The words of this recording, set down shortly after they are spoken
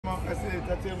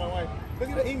I tell my wife, look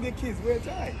at the Indian kids wear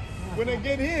tie. When I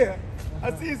get here,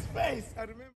 I see his face. I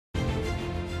remember.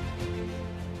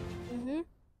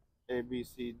 A, B,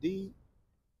 C, D.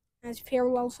 Has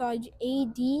parallel sides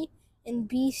AD and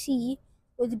BC,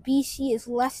 where the BC is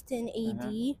less than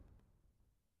AD.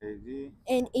 AD.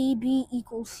 And AB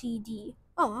equals CD.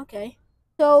 Oh, okay.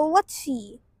 So let's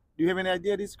see. Do you have any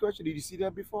idea of this question? Did you see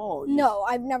that before? No,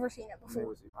 I've never seen it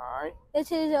before. Alright.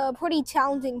 This is a pretty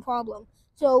challenging problem.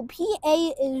 So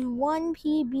PA is 1,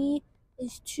 PB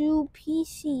is 2,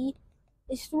 PC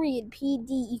is 3, and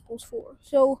PD equals 4.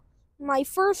 So my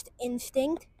first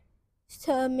instinct is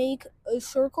to make a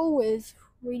circle with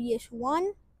radius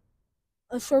 1.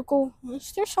 A circle,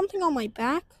 is there something on my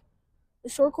back? A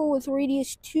circle with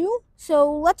radius 2.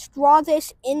 So let's draw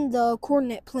this in the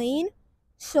coordinate plane.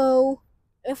 So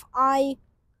if I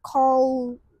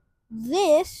call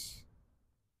this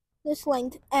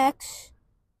length x,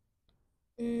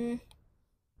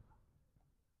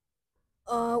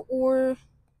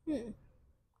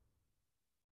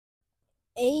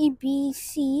 A, B,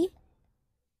 C,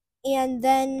 and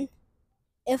then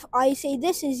if I say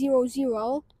this is 0,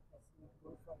 0,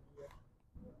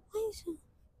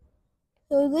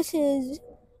 so this is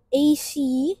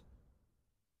AC,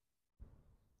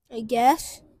 I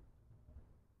guess.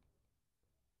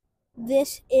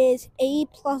 This is A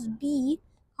plus B,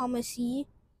 comma C,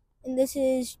 and this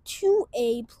is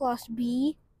 2A plus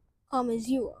B, comma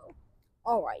 0.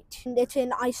 Alright, and it's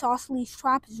an isosceles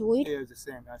trapezoid. Yeah, it's the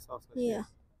same isosceles. Yeah.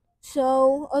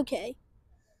 So, okay.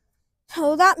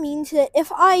 So that means that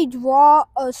if I draw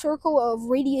a circle of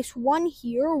radius 1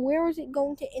 here, where is it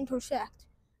going to intersect?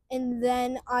 And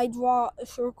then I draw a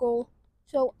circle,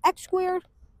 so x squared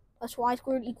plus y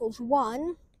squared equals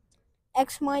 1,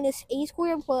 x minus a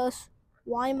squared plus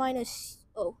y minus,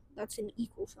 oh, that's an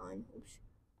equal sign, oops,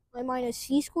 y minus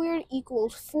c squared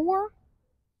equals 4.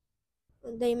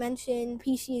 They mentioned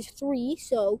PC is 3,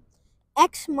 so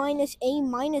x minus a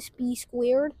minus b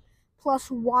squared plus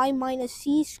y minus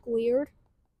c squared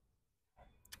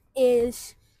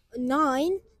is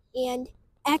 9, and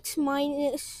x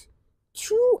minus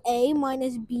 2a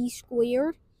minus b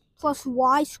squared plus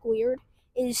y squared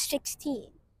is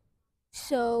 16.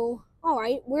 So,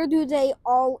 alright, where do they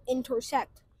all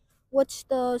intersect? What's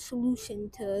the solution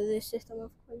to this system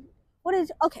of equations? What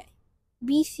is, okay,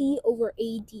 BC over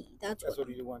AD. That's what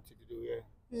you wanted to do, yeah.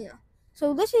 Yeah.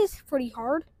 So this is pretty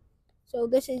hard. So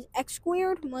this is x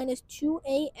squared minus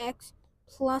 2ax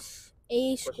plus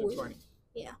a squared.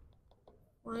 Yeah.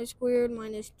 Y squared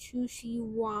minus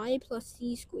 2cy plus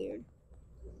c squared.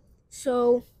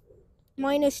 So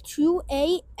minus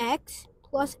 2ax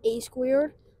plus a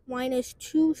squared minus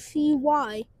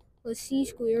 2cy plus c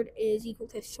squared is equal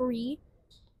to 3.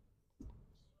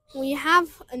 We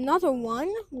have another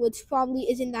one, which probably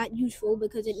isn't that useful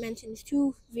because it mentions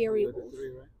 2 variables.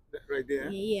 Right there?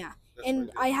 Yeah.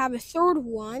 And I have a third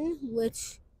one,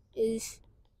 which is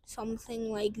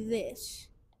something like this.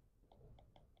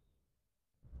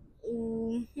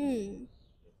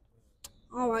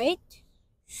 Alright.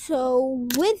 So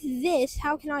with this,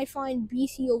 how can I find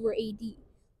BC over AD?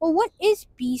 Well, what is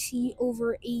BC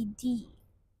over AD?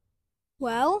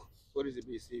 Well, what is the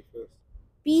BC first?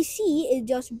 BC is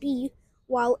just B,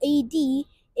 while AD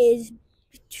is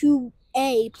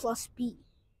 2A plus B.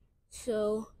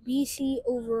 So BC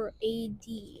over AD.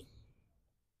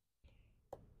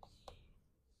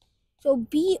 So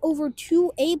B over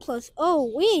 2A plus,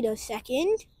 oh, wait a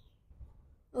second.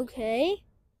 Okay.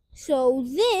 So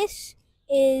this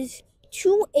is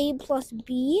 2A plus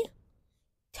B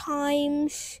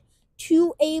times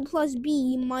 2A plus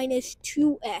B minus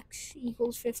 2x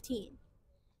equals 15.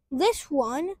 This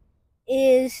one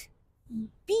is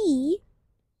B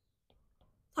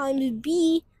times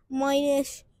B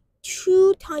minus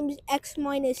 2 times x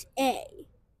minus a.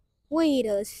 Wait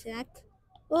a sec.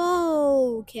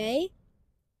 Oh, okay.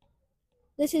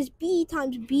 This is B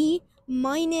times B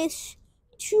minus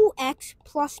 2x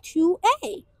plus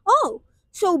 2a. Oh,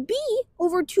 so B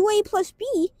over 2a plus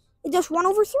B is just 1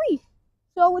 over 3.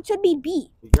 So it should be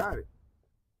B. You got it.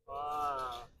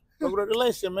 Wow.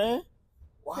 Congratulations, man.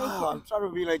 Wow, I'm trying to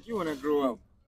be like you when I grow up.